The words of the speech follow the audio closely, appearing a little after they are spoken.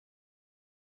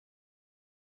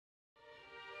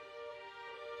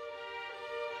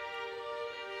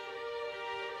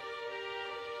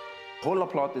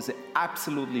Holoplot is an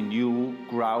absolutely new,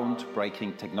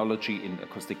 groundbreaking technology in the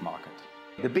acoustic market.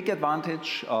 The big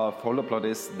advantage of Holoplot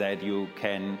is that you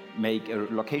can make a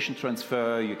location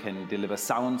transfer, you can deliver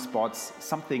sound spots,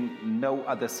 something no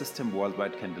other system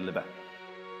worldwide can deliver.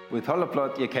 With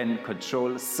Holoplot, you can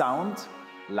control sound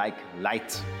like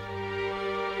light.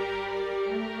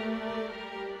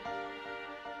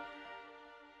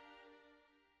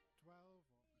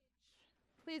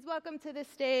 Please welcome to the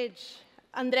stage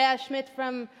Andreas Schmid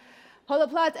from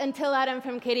Holoplot and Till Adam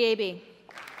from QtWS15.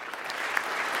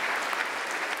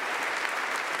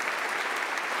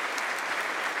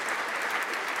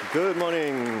 Good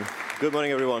morning. Good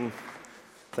morning, everyone.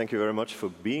 Thank you very much for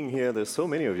being here. There's so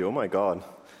many of you. Oh, my God.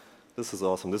 This is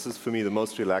awesome. This is, for me, the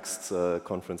most relaxed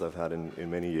conference I've had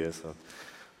in many years. So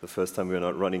the first time we're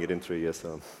not running it in 3 years.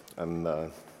 So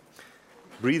I'm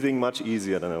breathing much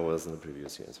easier than I was in the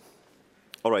previous years.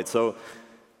 All right, so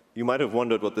you might have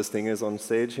wondered what this thing is on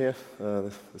stage here,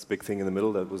 this big thing in the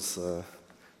middle that was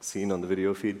seen on the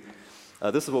video feed.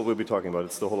 This is what we'll be talking about.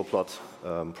 It's the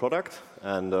Holoplot product,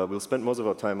 and we'll spend most of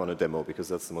our time on a demo because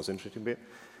that's the most interesting bit.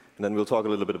 And then we'll talk a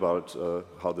little bit about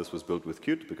how this was built with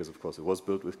Qt, because of course it was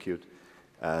built with Qt.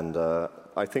 And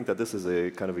I think that this is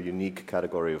a kind of a unique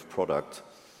category of product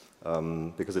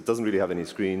because it doesn't really have any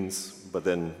screens, but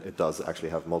then it does actually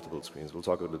have multiple screens. We'll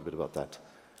talk a little bit about that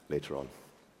later on.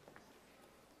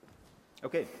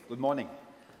 Okay, good morning.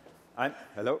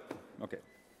 Hello. Okay.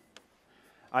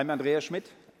 I'm Andreas Schmid,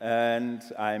 and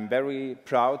I'm very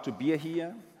proud to be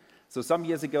here. So some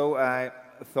years ago, I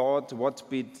thought what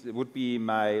would be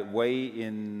my way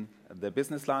in the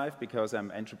business life, because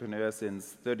I'm an entrepreneur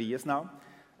since 30 years now.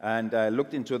 And I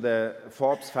looked into the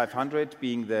Forbes 500,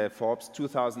 being the Forbes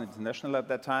 2000 International at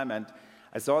that time, and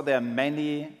I saw there are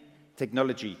many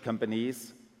technology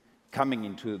companies coming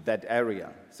into that area.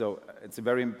 So it's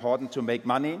very important to make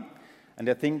money, and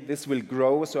I think this will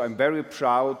grow, so I'm very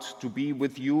proud to be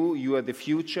with you. You are the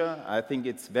future. I think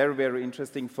it's very, very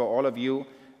interesting for all of you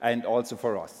and also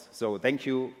for us. So thank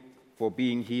you for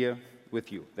being here with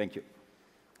you. Thank you.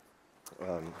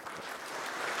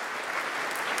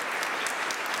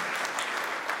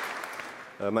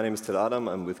 My name is Till Adam.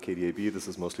 I'm with QtWS15. This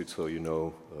is mostly so you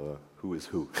know who is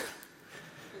who.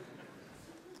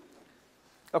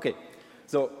 Okay,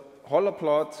 so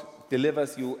Holoplot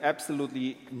delivers you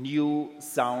absolutely new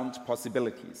sound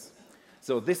possibilities.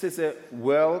 So this is a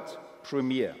world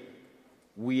premiere.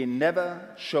 We never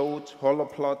showed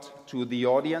Holoplot to the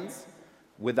audience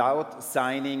without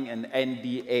signing an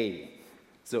NDA.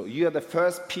 So you are the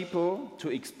first people to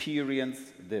experience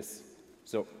this.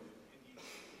 So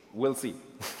we'll see.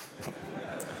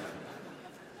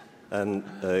 And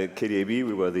QtWS15,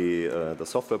 we were the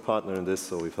software partner in this,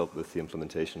 so we've helped with the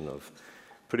implementation of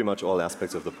pretty much all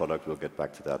aspects of the product. We'll get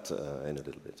back to that in a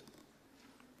little bit.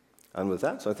 And with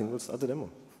that, so I think we'll start the demo.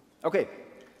 Okay,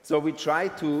 so we try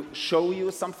to show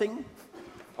you something,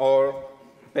 or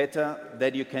better,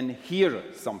 that you can hear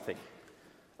something.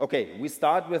 Okay, we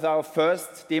start with our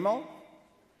first demo.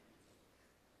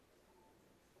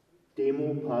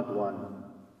 Demo part 1.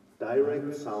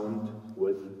 Direct sound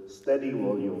with steady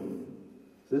volume.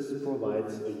 This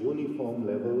provides a uniform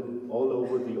level all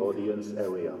over the audience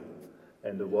area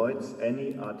and avoids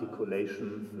any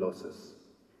articulation losses.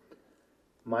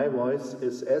 My voice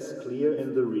is as clear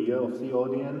in the rear of the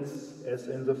audience as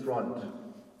in the front.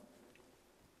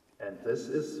 And this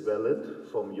is valid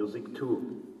for music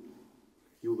too.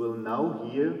 You will now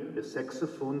hear a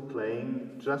saxophone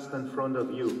playing just in front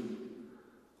of you,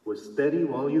 with steady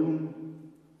volume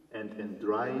and in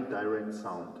dry, direct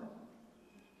sound.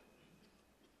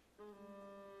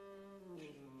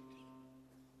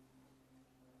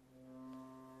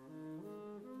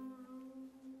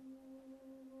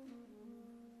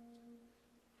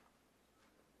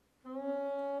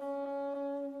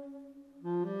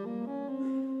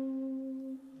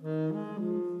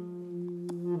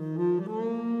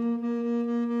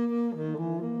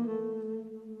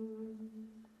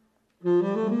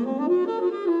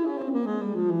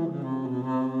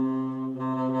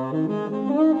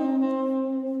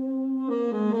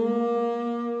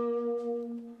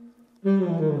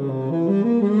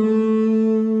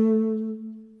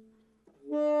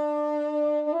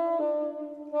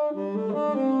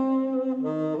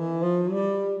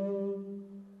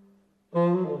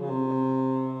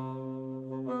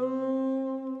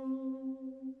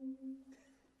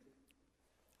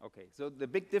 Okay, so the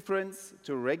big difference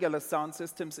to regular sound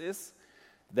systems is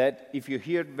that if you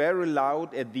hear it very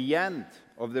loud at the end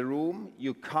of the room,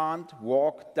 you can't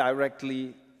walk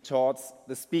directly towards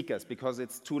the speakers because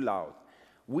it's too loud.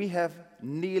 we have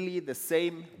nearly the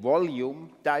same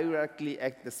volume directly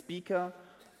at the speaker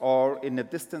or in a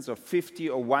distance of 50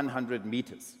 or 100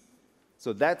 meters.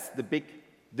 So that's the big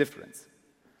difference.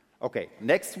 Okay,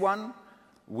 next one,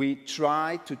 we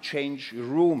try to change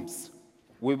rooms.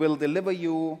 We will deliver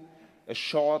you a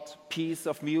short piece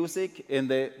of music in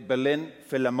the Berlin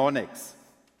Philharmonics.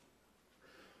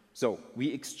 So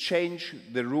we exchange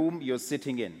the room you're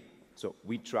sitting in. So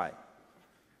we try.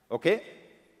 Okay?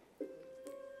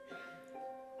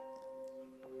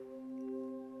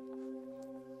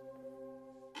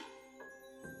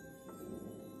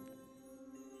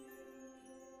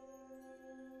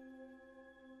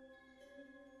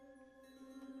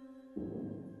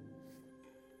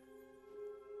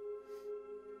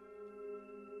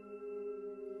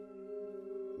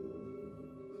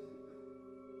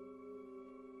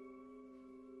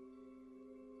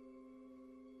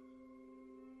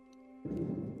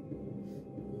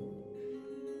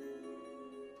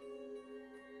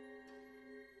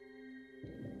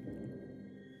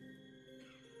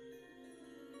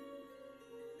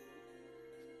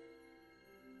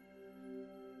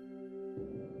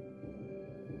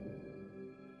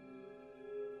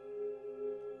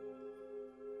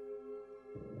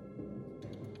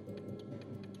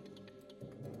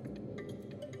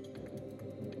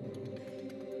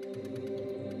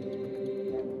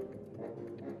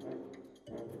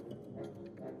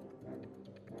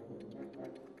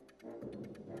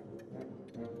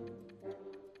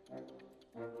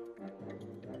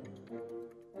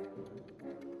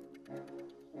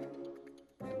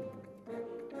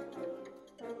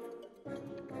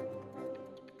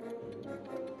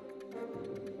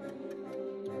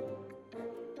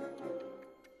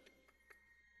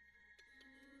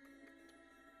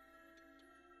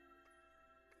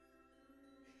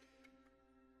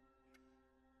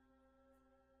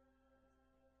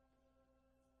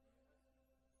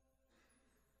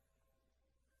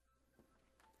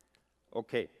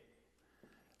 Okay.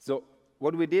 So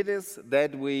what we did is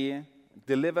that we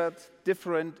delivered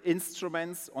different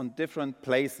instruments on different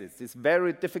places. It's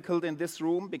very difficult in this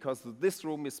room because this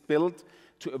room is built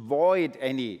to avoid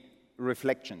any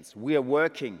reflections. We are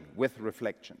working with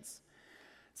reflections.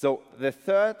 So the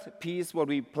third piece what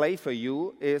we play for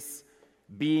you is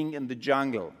Being in the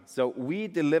Jungle. So we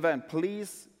deliver, and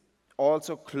please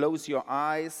also close your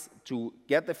eyes to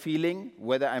get the feeling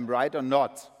whether I'm right or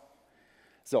not.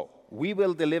 So we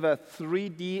will deliver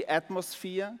 3D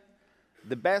atmosphere.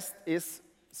 The best is,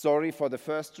 sorry for the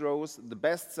first rows, the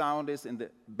best sound is in the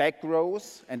back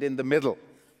rows and in the middle.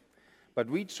 But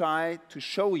we try to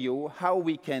show you how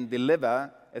we can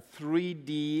deliver a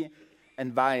 3D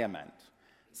environment.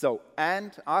 So,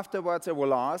 and afterwards I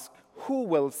will ask, who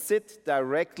will sit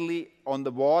directly on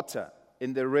the water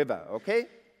in the river, okay?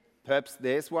 Perhaps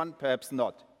there's one, perhaps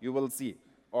not. You will see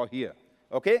or hear,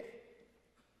 okay?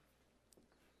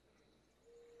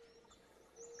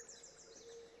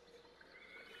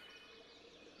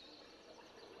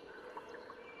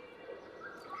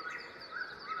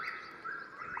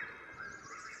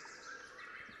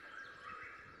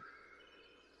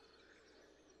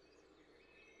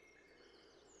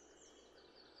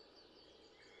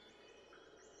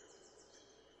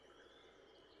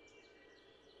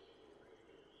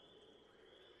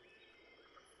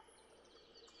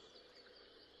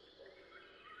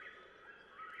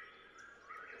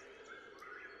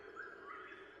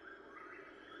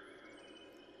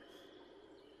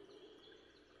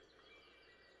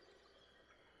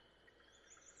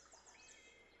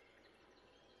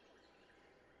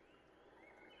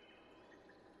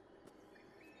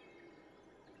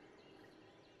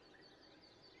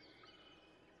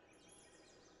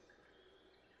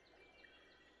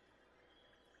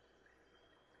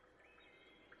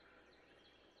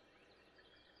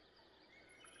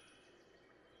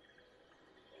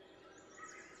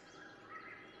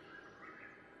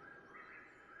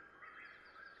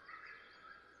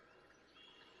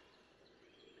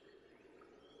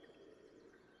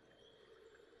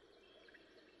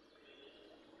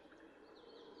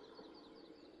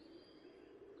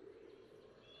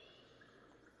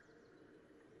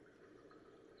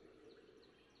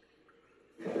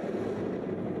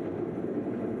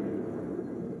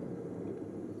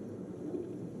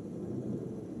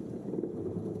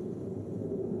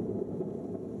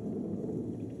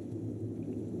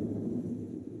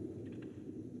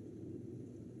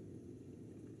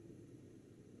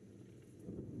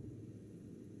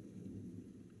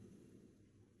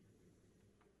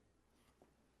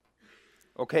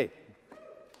 Okay.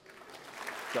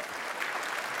 So.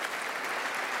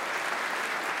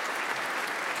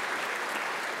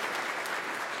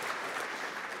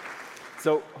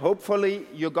 So hopefully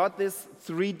you got this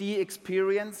 3D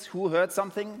experience. Who heard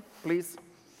something, please?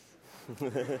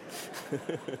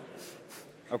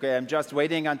 Okay, I'm just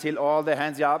waiting until all the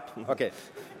hands are up. Okay,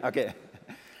 okay.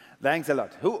 Thanks a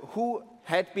lot. Who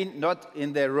had been not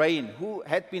in the rain? Who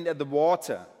had been at the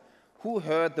water? Who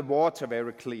heard the water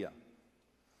very clear?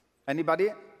 Anybody?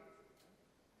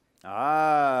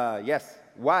 Ah, yes.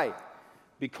 Why?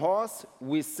 Because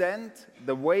we sent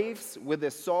the waves with the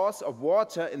source of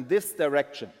water in this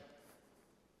direction.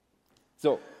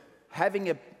 So, having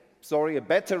a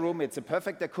better room, it's a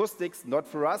perfect acoustics, not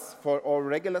for us, for all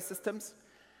regular systems.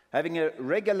 Having a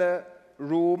regular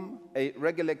room, a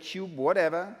regular cube,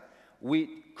 whatever,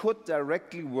 we could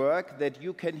directly work that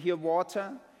you can hear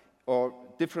water or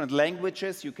different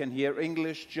languages. You can hear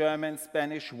English, German,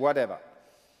 Spanish, whatever.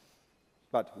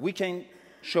 But we can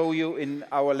show you in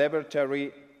our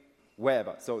laboratory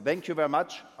wherever. So thank you very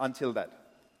much. Until that.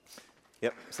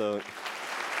 Yep. So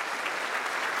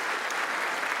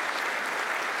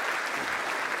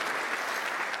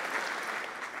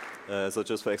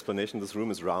just for explanation, this room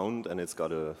is round and it's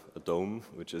got a dome,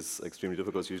 which is extremely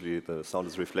difficult. Usually the sound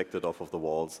is reflected off of the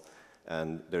walls,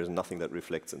 and there's nothing that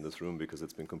reflects in this room because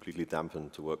it's been completely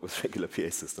dampened to work with regular PA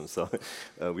systems. So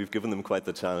we've given them quite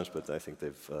the challenge, but I think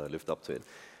they've lived up to it.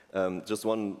 Just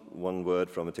one word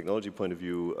from a technology point of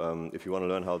view. If you want to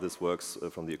learn how this works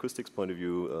from the acoustics point of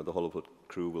view, the Holoplot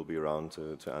crew will be around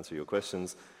to answer your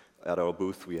questions. At our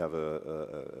booth, we have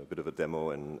a bit of a demo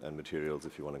and materials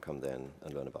if you want to come there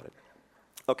and learn about it.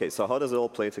 Okay, so how does it all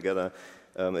play together?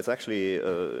 It's actually,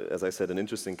 as I said, an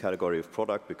interesting category of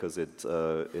product because it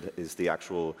is the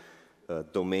actual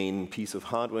domain piece of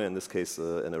hardware, in this case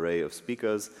an array of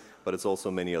speakers, but it's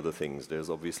also many other things. There's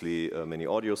obviously many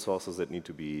audio sources that need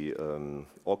to be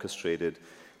orchestrated.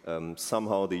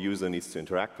 Somehow the user needs to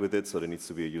interact with it, so there needs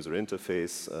to be a user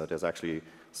interface. There's actually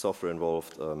software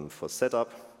involved for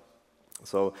setup.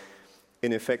 So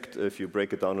in effect, if you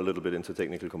break it down a little bit into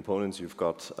technical components, you've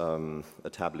got a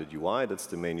tablet UI. That's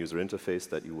the main user interface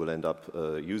that you will end up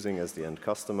using as the end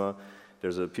customer.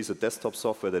 There's a piece of desktop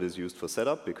software that is used for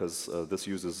setup because this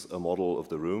uses a model of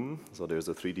the room. So there's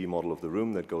a 3D model of the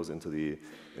room that goes into the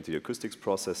acoustics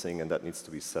processing, and that needs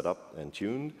to be set up and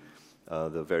tuned.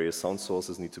 The various sound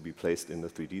sources need to be placed in the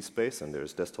 3D space, and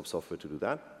there's desktop software to do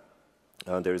that.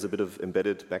 There is a bit of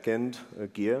embedded backend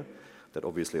gear that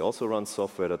obviously also runs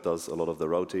software that does a lot of the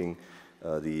routing,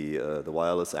 the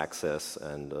wireless access,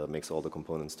 and makes all the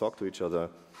components talk to each other.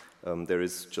 There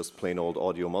is just plain old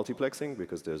audio multiplexing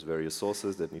because there's various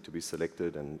sources that need to be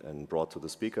selected and brought to the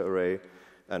speaker array.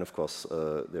 And of course,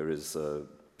 there is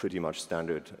pretty much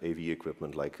standard AV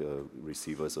equipment like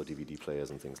receivers or DVD players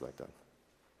and things like that.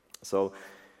 So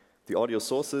the audio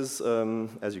sources,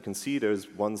 as you can see, there's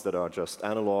ones that are just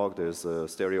analog, there's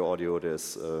stereo audio,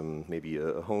 there's maybe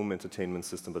a home entertainment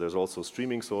system, but there's also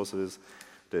streaming sources.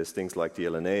 There's things like the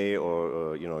LNA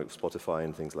or Spotify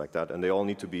and things like that, and they all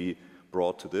need to be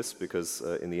brought to this because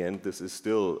in the end, this is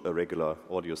still a regular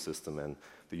audio system, and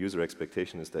the user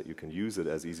expectation is that you can use it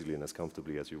as easily and as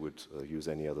comfortably as you would use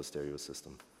any other stereo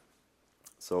system.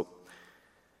 So,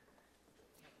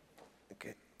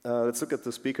 okay. Let's look at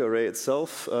the speaker array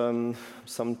itself.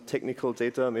 Some technical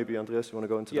data. Maybe, Andreas, you want to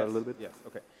go into that a little bit? Yes,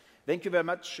 okay. Thank you very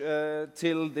much.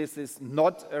 Till this is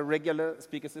not a regular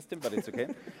speaker system, but it's okay.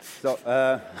 So,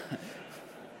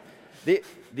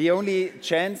 the only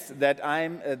chance that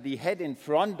I'm the head in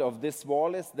front of this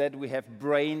wall is that we have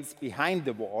brains behind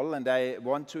the wall, and I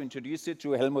want to introduce you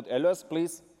to Helmut Ehlers,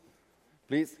 please.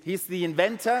 Please. He's the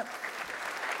inventor.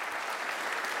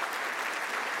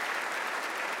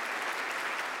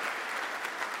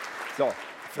 So,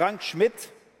 Frank Schmid,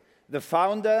 the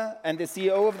founder and the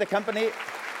CEO of the company.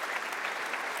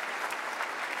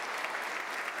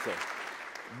 So,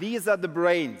 these are the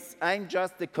brains. I'm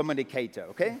just the communicator,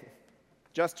 okay?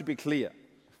 Just to be clear,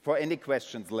 for any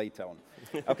questions later on.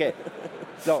 Okay,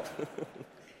 so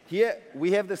here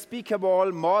we have the speaker wall,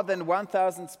 more than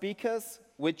 1,000 speakers,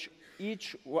 which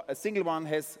a single one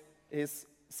has his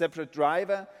separate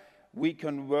driver. We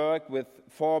can work with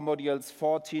 4 modules,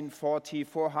 14, 40,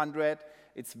 400.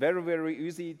 It's very, very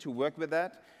easy to work with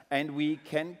that. And we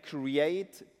can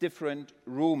create different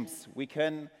rooms. We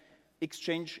can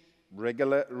exchange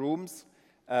regular rooms.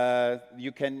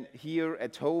 You can hear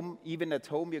at home, even at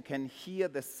home, you can hear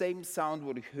the same sound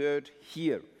what you heard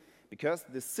here, because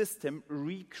the system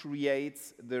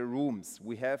recreates the rooms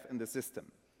we have in the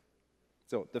system.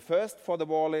 So the first for the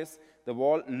wall is, the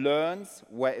wall learns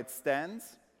where it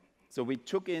stands. So we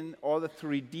took in all the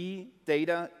 3D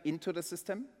data into the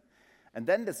system, and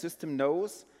then the system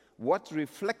knows what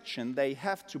reflection they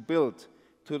have to build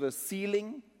to the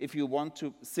ceiling. If you want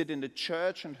to sit in the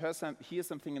church and hear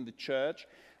something in the church,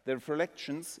 the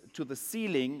reflections to the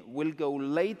ceiling will go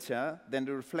later than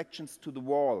the reflections to the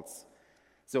walls.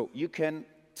 So you can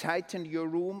tighten your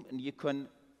room and you can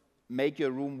make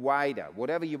your room wider,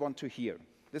 whatever you want to hear.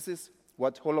 This is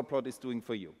what Holoplot is doing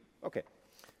for you. Okay.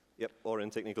 Yep, or in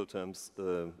technical terms,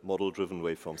 model-driven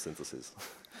waveform synthesis.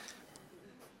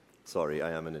 Sorry,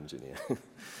 I am an engineer.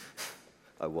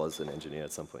 I was an engineer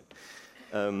at some point.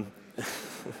 Yeah,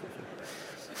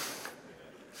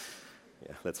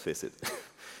 let's face it.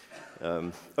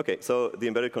 Okay, so the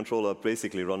embedded controller,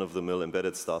 basically run-of-the-mill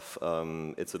embedded stuff.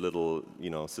 It's a little,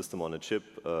 system on a chip,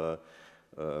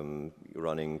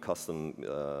 running custom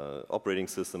operating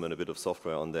system and a bit of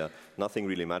software on there. Nothing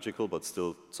really magical, but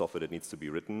still software that needs to be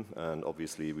written. And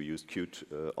obviously, we used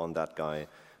Qt on that guy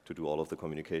to do all of the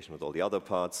communication with all the other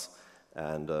parts,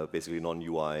 and basically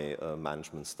non-UI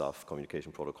management stuff,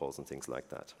 communication protocols and things like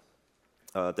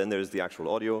that. Then there's the actual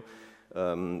audio.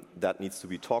 That needs to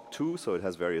be talked to, so it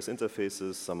has various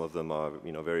interfaces. Some of them are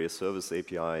various service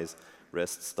APIs,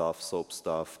 REST stuff, SOAP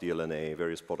stuff, DLNA,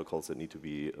 various protocols that need to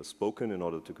be spoken in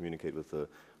order to communicate with the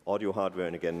audio hardware.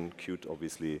 And again, Qt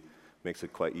obviously makes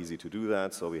it quite easy to do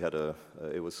that. So we had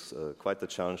it was quite the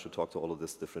challenge to talk to all of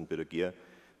this different bit of gear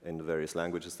in the various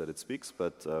languages that it speaks,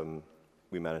 but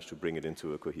we managed to bring it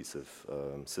into a cohesive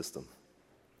system.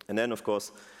 And then, of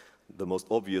course, the most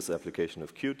obvious application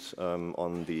of Qt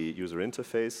on the user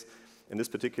interface. In this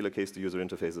particular case, the user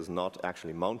interface is not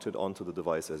actually mounted onto the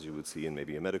device as you would see in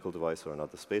maybe a medical device or in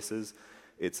other spaces.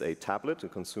 It's a tablet, a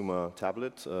consumer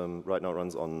tablet. Right now it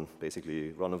runs on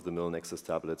basically run-of-the-mill Nexus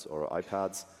tablets or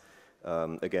iPads.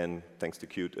 Again, thanks to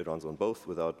Qt, it runs on both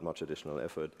without much additional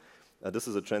effort. This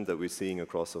is a trend that we're seeing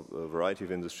across a variety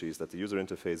of industries, that the user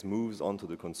interface moves onto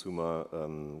the consumer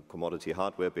commodity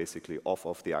hardware, basically off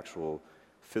of the actual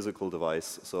physical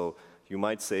device. So you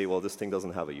might say, well, this thing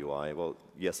doesn't have a UI. Well,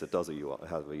 yes, it does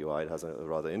have a UI. It has a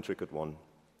rather intricate one.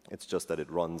 It's just that it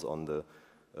runs on the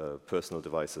personal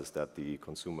devices that the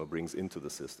consumer brings into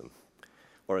the system.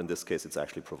 Or in this case, it's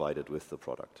actually provided with the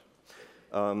product.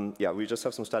 Yeah, we just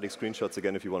have some static screenshots.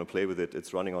 Again, if you want to play with it,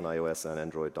 it's running on iOS and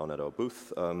Android down at our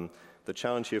booth. The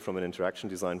challenge here from an interaction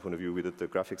design point of view, we did the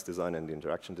graphics design and the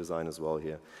interaction design as well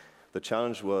here. The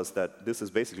challenge was that this is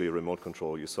basically a remote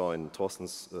control. You saw in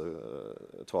Torsten's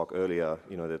talk earlier,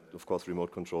 that of course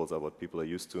remote controls are what people are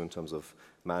used to in terms of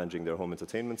managing their home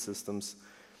entertainment systems.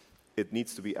 It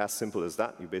needs to be as simple as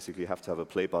that. You basically have to have a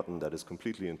play button that is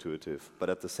completely intuitive. But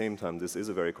at the same time, this is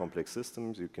a very complex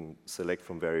system. You can select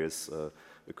from various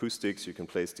acoustics. You can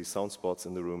place these sound spots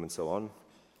in the room and so on.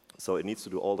 So it needs to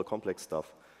do all the complex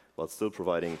stuff while still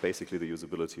providing basically the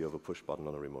usability of a push button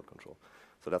on a remote control.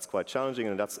 So that's quite challenging,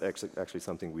 and that's actually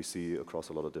something we see across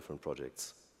a lot of different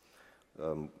projects.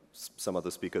 Some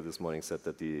other speaker this morning said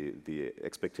that the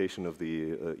expectation of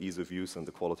the ease of use and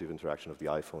the quality of interaction of the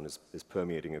iPhone is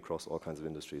permeating across all kinds of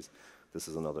industries. This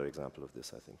is another example of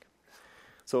this, I think.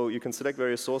 So you can select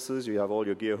various sources. You have all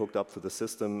your gear hooked up to the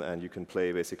system, and you can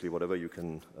play basically whatever you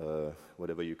can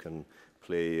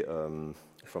play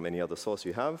from any other source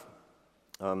you have.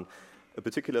 A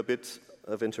particular bit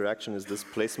of interaction is this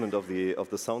placement of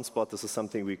the sound spot. This is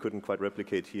something we couldn't quite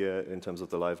replicate here in terms of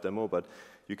the live demo, but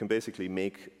you can basically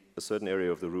make a certain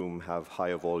area of the room have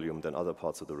higher volume than other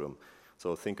parts of the room.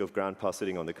 So think of grandpa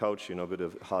sitting on the couch, a bit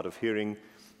of hard of hearing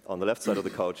on the left side of the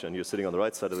couch, and you're sitting on the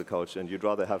right side of the couch, and you'd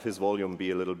rather have his volume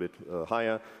be a little bit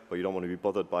higher, but you don't want to be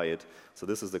bothered by it. So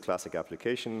this is the classic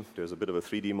application. There's a bit of a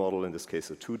 3D model, in this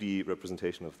case a 2D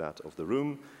representation of that of the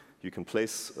room. You can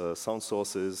place sound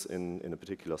sources in a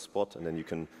particular spot, and then you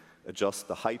can adjust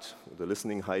the height, the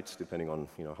listening height, depending on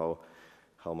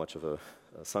how much of a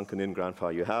sunken-in grandpa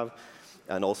you have,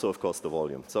 and also, of course, the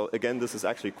volume. So again, this is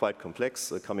actually quite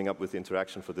complex. Coming up with the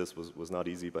interaction for this was not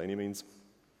easy by any means,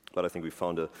 but I think we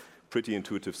found a pretty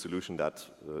intuitive solution that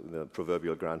the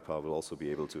proverbial grandpa will also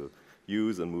be able to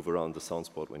use and move around the sound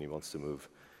spot when he wants to move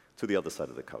to the other side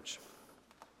of the couch.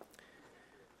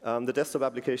 The desktop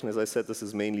application, as I said, this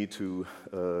is mainly to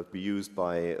be used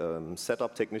by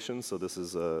setup technicians, so this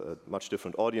is a much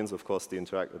different audience. Of course,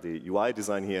 the UI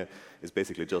design here is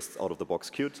basically just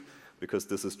out-of-the-box Qt, because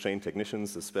this is trained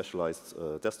technicians, this specialized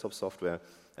desktop software,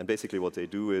 and basically what they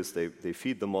do is they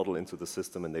feed the model into the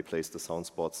system and they place the sound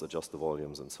spots, adjust the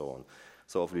volumes, and so on.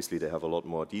 So obviously they have a lot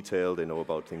more detail. They know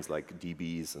about things like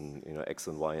dBs and X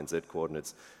and Y and Z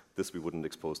coordinates. This we wouldn't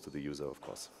expose to the user, of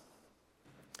course.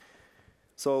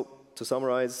 So to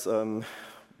summarize,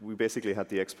 we basically had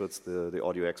the experts, the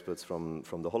audio experts from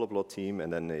the Holoplot team,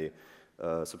 and then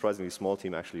a surprisingly small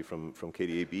team actually from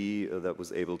KDAB that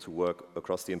was able to work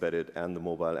across the embedded and the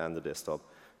mobile and the desktop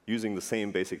using the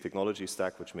same basic technology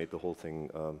stack, which made the whole thing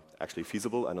actually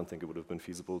feasible. I don't think it would have been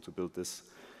feasible to build this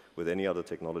with any other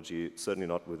technology, certainly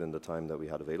not within the time that we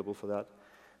had available for that.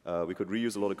 We could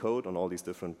reuse a lot of code on all these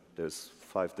different, there's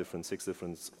 6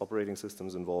 different operating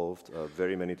systems involved,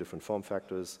 very many different form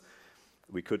factors.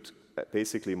 We could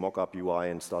basically mock up UI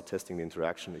and start testing the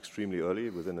interaction extremely early,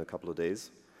 within a couple of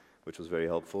days, which was very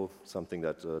helpful, something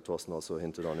that Thorsten also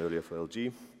hinted on earlier for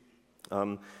LG.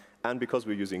 And because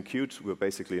we're using Qt, we're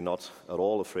basically not at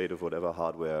all afraid of whatever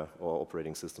hardware or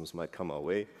operating systems might come our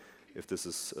way. If this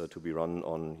is to be run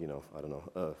on, I don't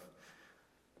know,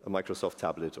 a Microsoft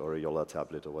tablet or a Yola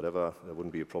tablet or whatever, there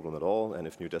wouldn't be a problem at all. And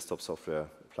if new desktop software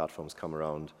platforms come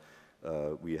around,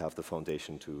 we have the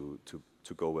foundation to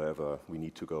go wherever we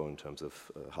need to go in terms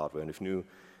of hardware. And if new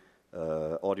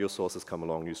audio sources come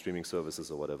along, new streaming services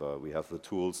or whatever, we have the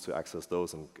tools to access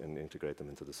those and integrate them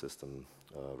into the system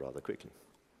rather quickly.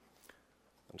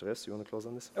 Andreas, you want to close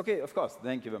on this? Okay, of course.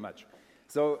 Thank you very much.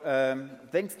 So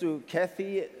thanks to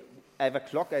Kathy, I have a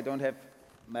clock. I don't have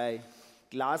my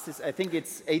glasses. I think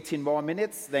it's 18 more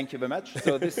minutes. Thank you very much.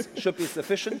 So this should be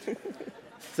sufficient.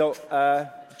 So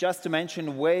just to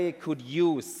mention where you could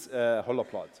use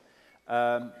Holoplot.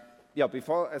 Yeah,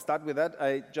 before I start with that,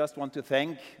 I just want to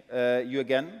thank you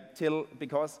again, Till,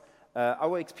 because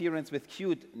our experience with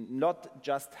Qt not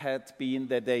just had been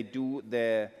that they do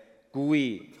the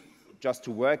GUI just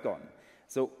to work on.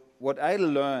 So what I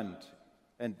learned,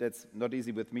 and that's not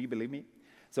easy with me, believe me.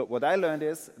 So what I learned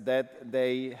is that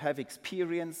they have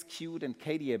experienced Qt and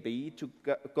KDAB to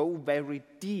go very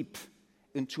deep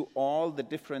into all the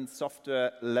different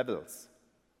software levels.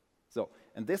 So,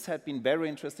 and this had been very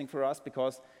interesting for us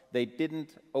because they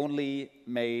didn't only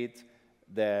made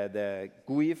the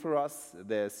GUI for us,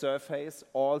 the surface,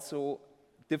 also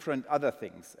different other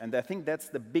things. And I think that's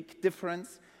the big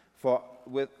difference for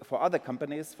other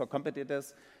companies, for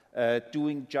competitors,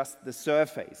 doing just the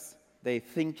surface. They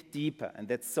think deeper, and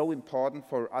that's so important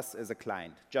for us as a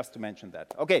client, just to mention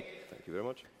that. Okay. Thank you very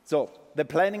much. So the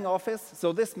planning office,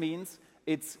 so this means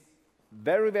it's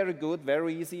very, very good,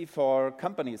 very easy for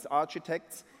companies,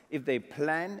 architects. If they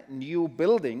plan new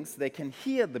buildings, they can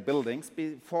hear the buildings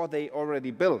before they already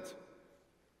built.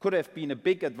 Could have been a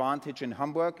big advantage in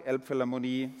Hamburg,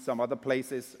 Elbphilharmonie, some other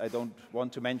places. I don't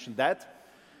want to mention that.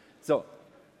 So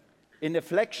in the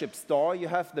flagship store, you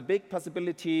have the big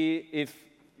possibility if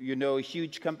you know a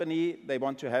huge company, they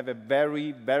want to have a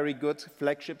very, very good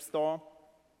flagship store.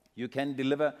 You can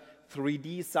deliver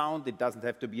 3D sound. It doesn't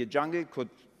have to be a jungle. It could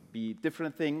be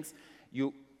different things.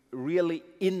 You really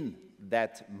in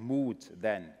that mood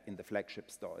then in the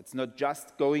flagship store. It's not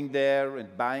just going there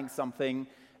and buying something.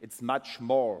 It's much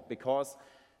more because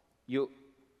your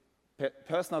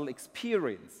personal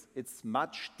experience, it's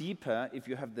much deeper if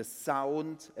you have the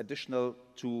sound additional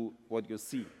to what you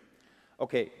see.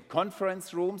 Okay,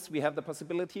 conference rooms, we have the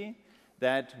possibility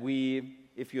that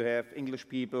if you have English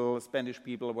people, Spanish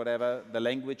people, whatever, the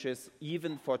languages,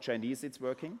 even for Chinese it's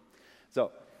working.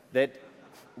 So that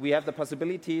we have the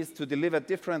possibilities to deliver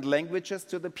different languages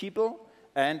to the people.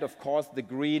 And of course, the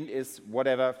green is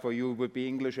whatever for you would be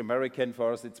English, American,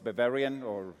 for us it's Bavarian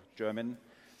or German.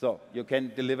 So you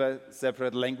can deliver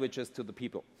separate languages to the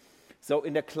people. So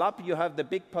in the club, you have the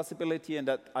big possibility and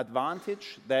that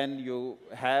advantage. Then you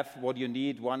have what you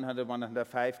need, 100,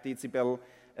 105 decibel,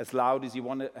 as loud as you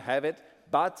want to have it.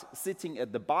 But sitting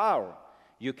at the bar,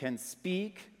 you can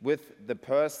speak with the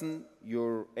person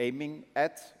you're aiming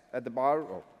at the bar.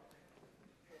 Or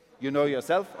you know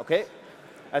yourself, okay?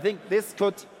 I think this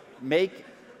could make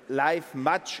life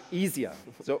much easier.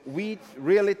 So we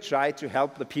really try to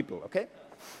help the people, okay?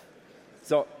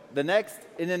 So the next,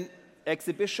 in an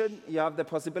exhibition, you have the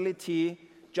possibility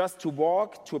just to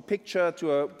walk to a picture,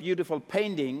 to a beautiful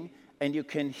painting, and you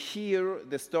can hear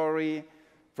the story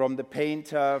from the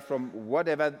painter, from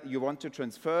whatever you want to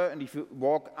transfer. And if you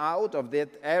walk out of that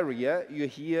area, you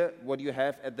hear what you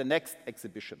have at the next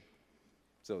exhibition.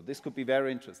 So this could be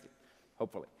very interesting,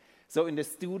 hopefully. So in the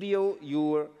studio,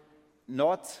 you're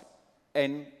not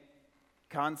in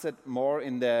concert more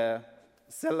in the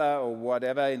cellar or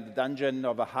whatever, in the dungeon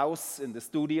of a house in the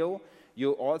studio.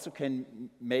 You also can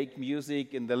make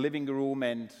music in the living room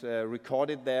and record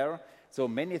it there. So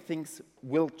many things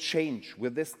will change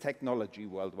with this technology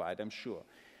worldwide, I'm sure.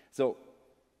 So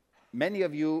many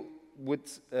of you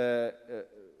would,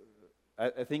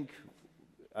 I think,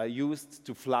 are used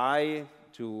to fly,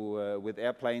 to with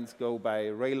airplanes, go by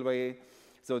railway.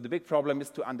 So the big problem is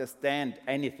to understand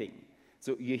anything.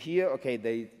 So you hear, okay,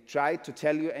 they try to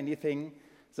tell you anything.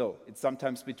 So it's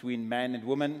sometimes between man and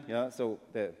woman, yeah? So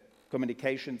the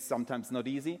communication is sometimes not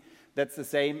easy. That's the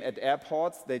same at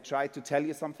airports. They try to tell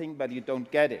you something, but you don't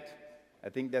get it. I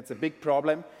think that's a big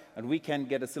problem, and we can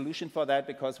get a solution for that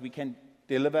because we can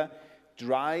deliver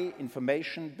dry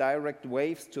information, direct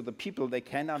waves to the people they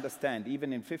can understand,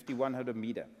 even in 50, 100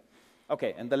 meter.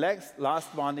 Okay, and the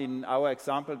last one in our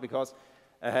example, because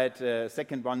I had a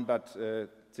second one, but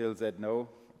Till said no.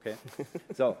 Okay,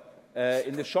 so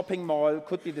in the shopping mall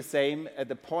could be the same. At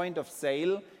the point of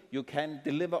sale, you can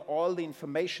deliver all the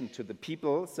information to the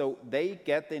people, so they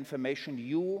get the information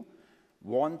you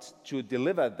want to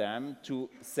deliver them to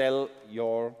sell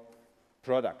your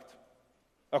product.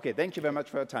 Okay, thank you very much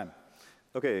for your time.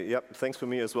 Okay, yep, thanks for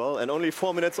me as well. And only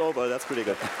 4 minutes over, that's pretty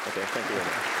good. Okay, thank you very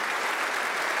much.